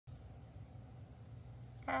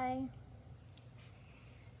Hi.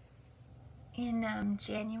 In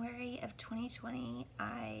January of 2020,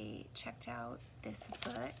 I checked out this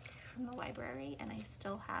book from the library, and I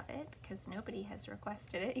still have it because nobody has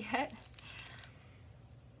requested it yet.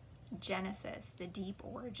 Genesis, The Deep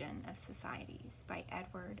Origin of Societies by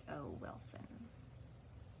Edward O. Wilson.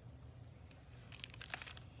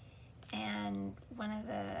 And one of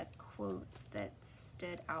the quotes that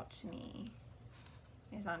stood out to me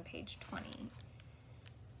is on page 20,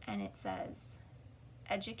 and it says,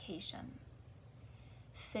 "Education,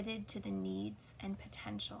 fitted to the needs and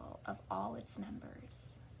potential of all its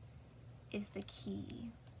members, is the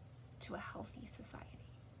key to a healthy society."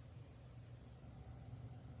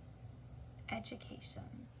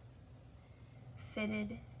 Education,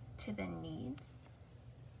 fitted to the needs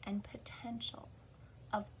and potential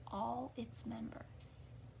of all its members,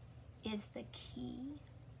 is the key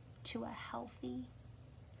to a healthy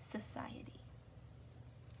society.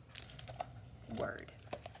 Word.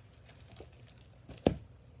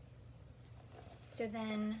 So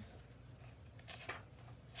then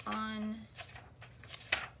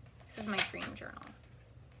this is my dream journal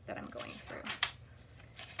that I'm going through.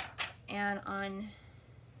 And on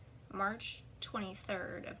March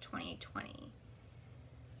 23rd of 2020,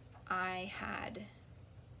 I had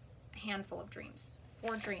a handful of dreams,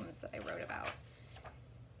 4 dreams that I wrote about.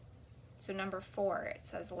 So number 4, it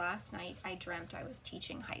says, "Last night I dreamt I was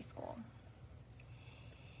teaching high school.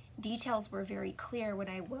 Details were very clear when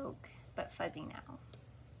I woke, but fuzzy now.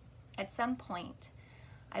 At some point,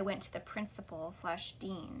 I went to the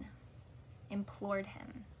principal/dean, implored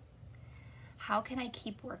him, how can I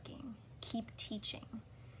keep working, keep teaching,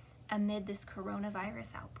 amid this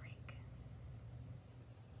coronavirus outbreak?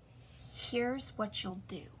 Here's what you'll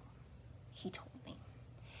do," he told me.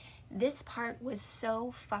 This part was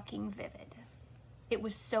so fucking vivid. It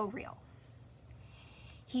was so real.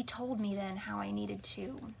 He told me then how I needed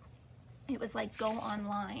to, it was like, go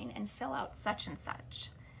online and fill out such and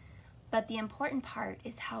such. But the important part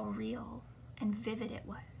is how real and vivid it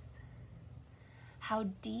was. How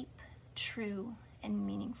deep, true, and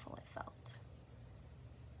meaningful it felt.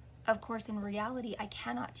 Of course, in reality, I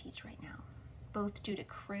cannot teach right now, both due to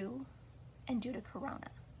crew and due to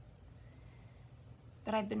Corona.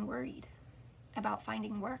 But I've been worried about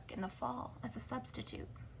finding work in the fall as a substitute,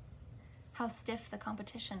 how stiff the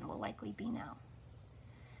competition will likely be now.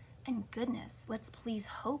 And goodness, let's please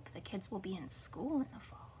hope the kids will be in school in the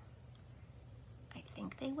fall. I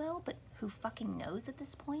think they will, but who fucking knows at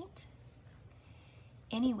this point?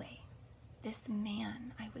 Anyway, this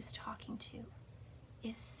man I was talking to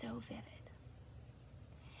is so vivid.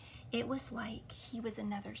 It was like he was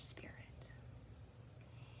another spirit.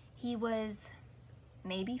 He was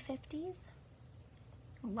maybe 50s,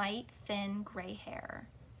 light, thin, gray hair,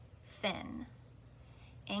 thin,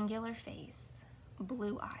 angular face,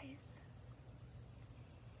 blue eyes.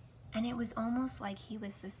 And it was almost like he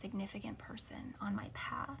was the significant person on my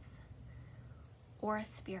path, or a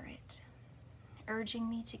spirit urging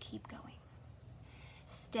me to keep going,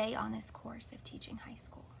 stay on this course of teaching high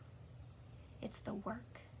school. It's the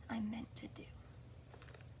work I'm meant to do.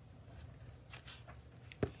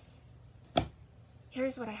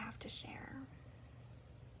 Here's what I have to share.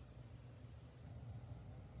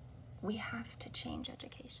 We have to change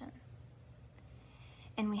education,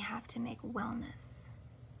 and we have to make wellness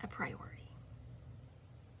a priority.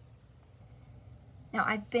 Now,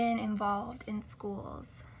 I've been involved in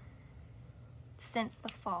schools since the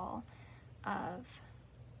fall of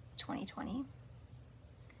 2020,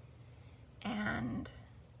 and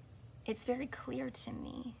it's very clear to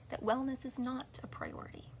me that wellness is not a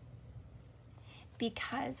priority,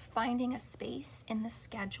 because finding a space in the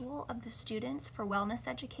schedule of the students for wellness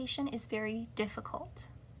education is very difficult.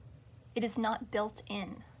 It is not built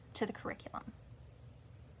in to the curriculum.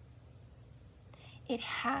 It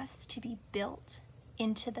has to be built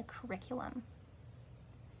into the curriculum.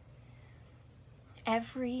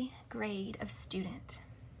 Every grade of student,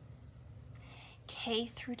 K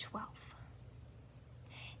through 12,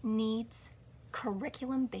 needs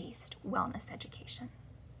curriculum-based wellness education.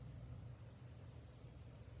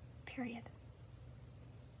 Period.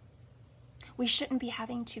 We shouldn't be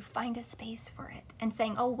having to find a space for it and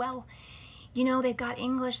saying, oh, well, you know, they've got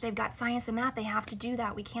English, they've got science and math, they have to do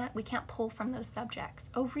that. We can't pull from those subjects.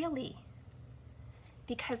 Oh, really?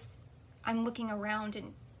 Because I'm looking around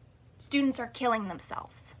and students are killing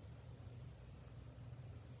themselves.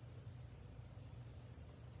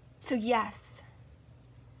 So yes,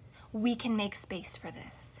 we can make space for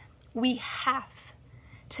this. We have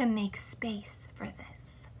to make space for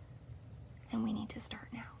this. And we need to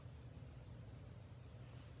start now.